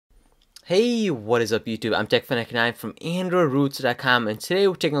Hey, what is up YouTube? I'm TechFanatic9 from AndroidRoots.com, and today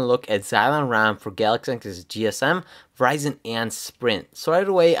we're taking a look at Xylon ROM for Galaxy Nexus GSM, Verizon, and Sprint. So right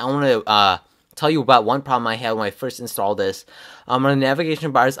away, I want to tell you about one problem I had when I first installed this. On the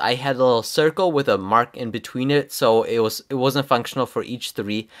navigation bars, I had a little circle with a mark in between it, so it wasn't functional for each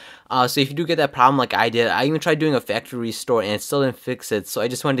three. So if you do get that problem like I did, I even tried doing a factory restore and it still didn't fix it. So I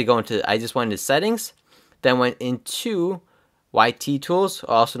just wanted to settings, then went into YT tools,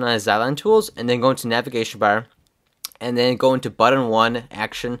 also known as Xylon tools, and then go into navigation bar, and then go into button 1,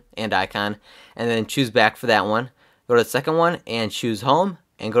 action and icon, and then choose back for that one. Go to the second one and choose home,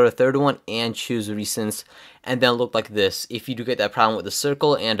 and go to the third one and choose recents, and then look like this. If you do get that problem with the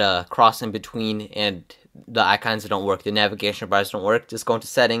circle and a cross in between and the icons don't work, the navigation bars don't work, just go into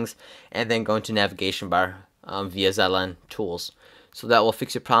settings and then go into navigation bar via Xylon tools. So that will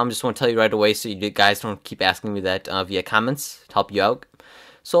fix your problem. Just want to tell you right away so you guys don't keep asking me that via comments to help you out.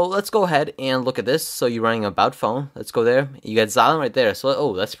 So let's go ahead and look at this. So you're running about phone. Let's go there. You got Xylon right there. So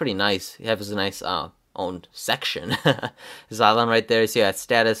oh, that's pretty nice. It has a nice own section. Xylon right there. So you got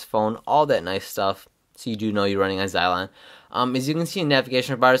status, phone, all that nice stuff. So you do know you're running on Xylon. As you can see,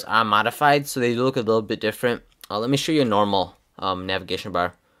 navigation bars are modified, so they look a little bit different. Let me show you a normal navigation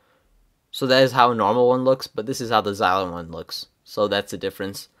bar. So that is how a normal one looks, but this is how the Xylon one looks. So that's the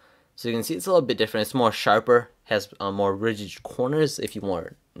difference. So you can see it's a little bit different. It's more sharper, has more rigid corners if you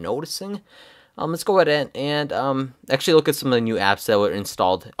are noticing. Let's go ahead and actually look at some of the new apps that were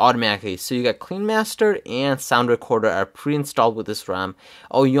installed automatically. So you got Clean Master and Sound Recorder are pre-installed with this ROM.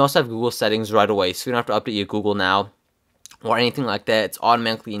 Oh, you also have Google settings right away, so you don't have to update your Google now or anything like that. It's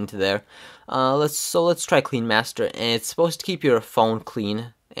automatically into there. Let's try Clean Master, and it's supposed to keep your phone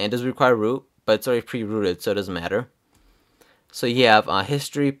clean, and it does require root, but it's already pre-rooted, so it doesn't matter. So you have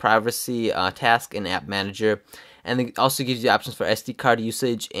history, privacy, task, and app manager, and it also gives you options for SD card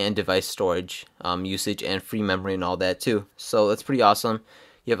usage and device storage usage and free memory and all that too. So that's pretty awesome.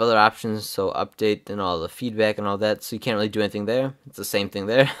 You have other options, so update and all the feedback and all that, so you can't really do anything there. It's the same thing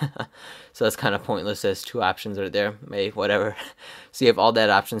there. So that's kind of pointless. There's two options right there. Maybe, whatever. So you have all that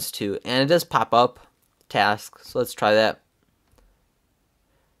options too. And it does pop up task, so let's try that.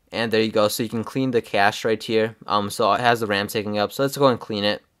 And there you go. So you can clean the cache right here. So it has the RAM taking up. So let's go and clean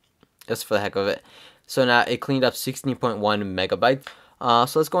it, just for the heck of it. So now it cleaned up 16.1 megabytes.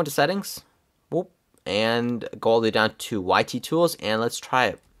 So let's go into settings. Whoop. And go all the way down to YT tools, and let's try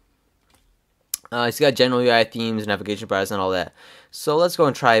it. It's got general UI themes, navigation bars, and all that. So let's go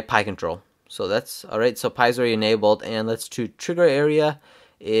and try Pi control. So that's alright. So Pi's already enabled, and let's choose trigger area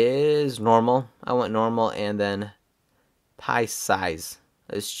is normal. I want normal, and then Pi size.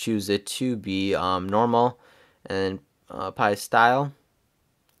 Let's choose it to be normal, and then Pi style,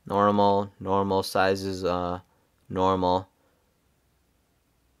 normal sizes, normal.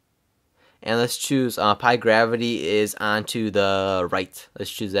 And let's choose Pi gravity is onto the right.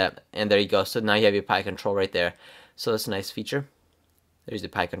 Let's choose that, and there you go. So now you have your Pi control right there. So that's a nice feature. There's the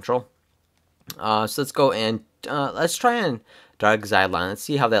Pi control. So let's go and let's try and dark Xylon. Let's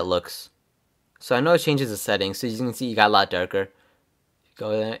see how that looks. So I know it changes the settings. So you can see you got a lot darker. Go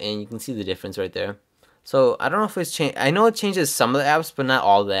there and you can see the difference right there. So I don't know if it's changed. I know it changes some of the apps, but not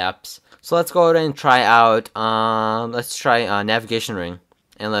all the apps. So let's go ahead and try out. Let's try navigation ring,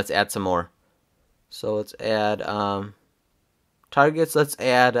 and let's add some more. So let's add targets. Let's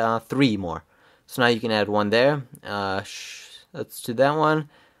add 3 more. So now you can add 1 there. Let's do that one.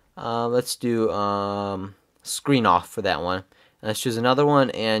 Let's do screen off for that one. And let's choose another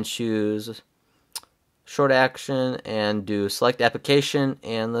one and choose short action and do select application,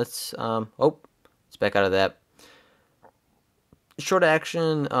 and let's back out of that. Short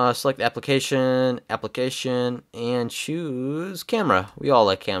action, select application, and choose camera. We all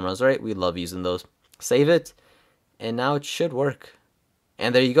like cameras, right? We love using those. Save it, and now it should work.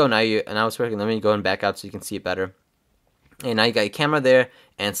 And there you go. Now it's working. Let me go and back out so you can see it better. And now you got your camera there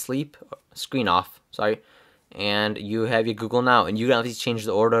and screen off. Sorry. And you have your Google Now, and you can obviously change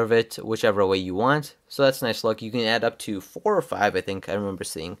the order of it whichever way you want. So that's a nice look. You can add up to 4 or 5, I think I remember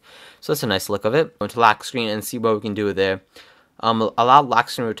seeing. So that's a nice look of it. Go into lock screen and see what we can do with there. Allow lock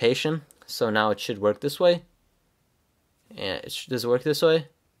screen rotation. So now it should work this way. And does it work this way?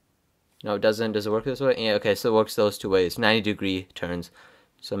 No, it doesn't. Does it work this way? Yeah, okay, so it works those 2 ways. 90-degree turns.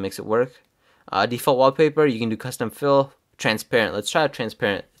 So it makes it work. Default wallpaper, you can do custom fill. Transparent. Let's try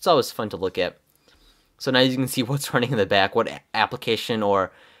transparent. It's always fun to look at. So now you can see what's running in the back, what application or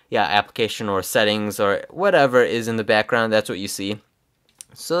settings or whatever is in the background. That's what you see.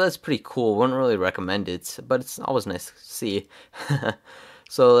 So that's pretty cool. Wouldn't really recommend it, but it's always nice to see.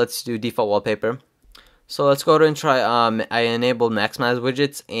 So let's do default wallpaper. So let's go ahead and try, I enabled maximize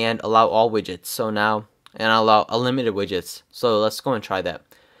widgets and allow all widgets. So now, and allow unlimited widgets. So let's go and try that.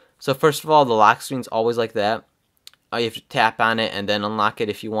 So first of all, the lock screen's always like that. You have to tap on it and then unlock it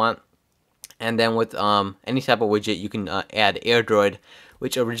if you want. And then with any type of widget, you can add AirDroid,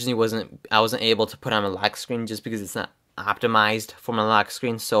 which originally I wasn't able to put on my lock screen just because it's not optimized for my lock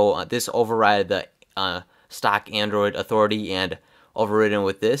screen. So this override the stock Android authority and overridden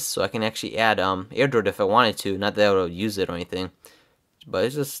with this, so I can actually add AirDroid if I wanted to. Not that I would use it or anything, but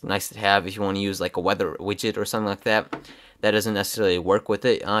it's just nice to have if you want to use like a weather widget or something like that. That doesn't necessarily work with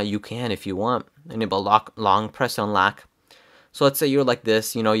it. You can if you want. Enable lock, long press unlock. So let's say you're like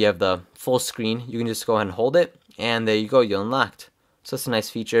this, you know, you have the full screen. You can just go ahead and hold it, and there you go, you're unlocked. So that's a nice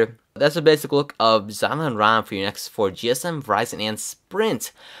feature. That's a basic look of Xylon ROM for your Nexus 4 GSM, Verizon, and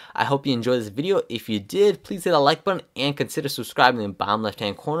Sprint. I hope you enjoyed this video. If you did, please hit the like button and consider subscribing in the bottom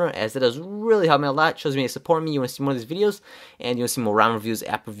left-hand corner, as it does really help me a lot. It shows me you support me. You want to see more of these videos, and you want to see more ROM reviews,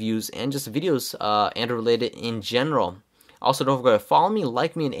 app reviews, and just videos Android related in general. Also, don't forget to follow me,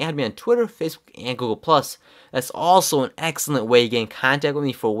 like me, and add me on Twitter, Facebook, and Google+. That's also an excellent way to get in contact with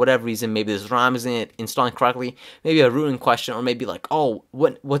me for whatever reason. Maybe this ROM isn't installing correctly, maybe a routing question, or maybe like, oh,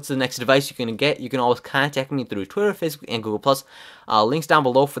 what's the next device you're going to get? You can always contact me through Twitter, Facebook, and Google+. Links down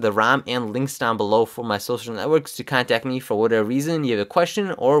below for the ROM, and links down below for my social networks to contact me for whatever reason you have a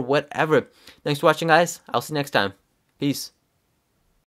question or whatever. Thanks for watching, guys. I'll see you next time. Peace.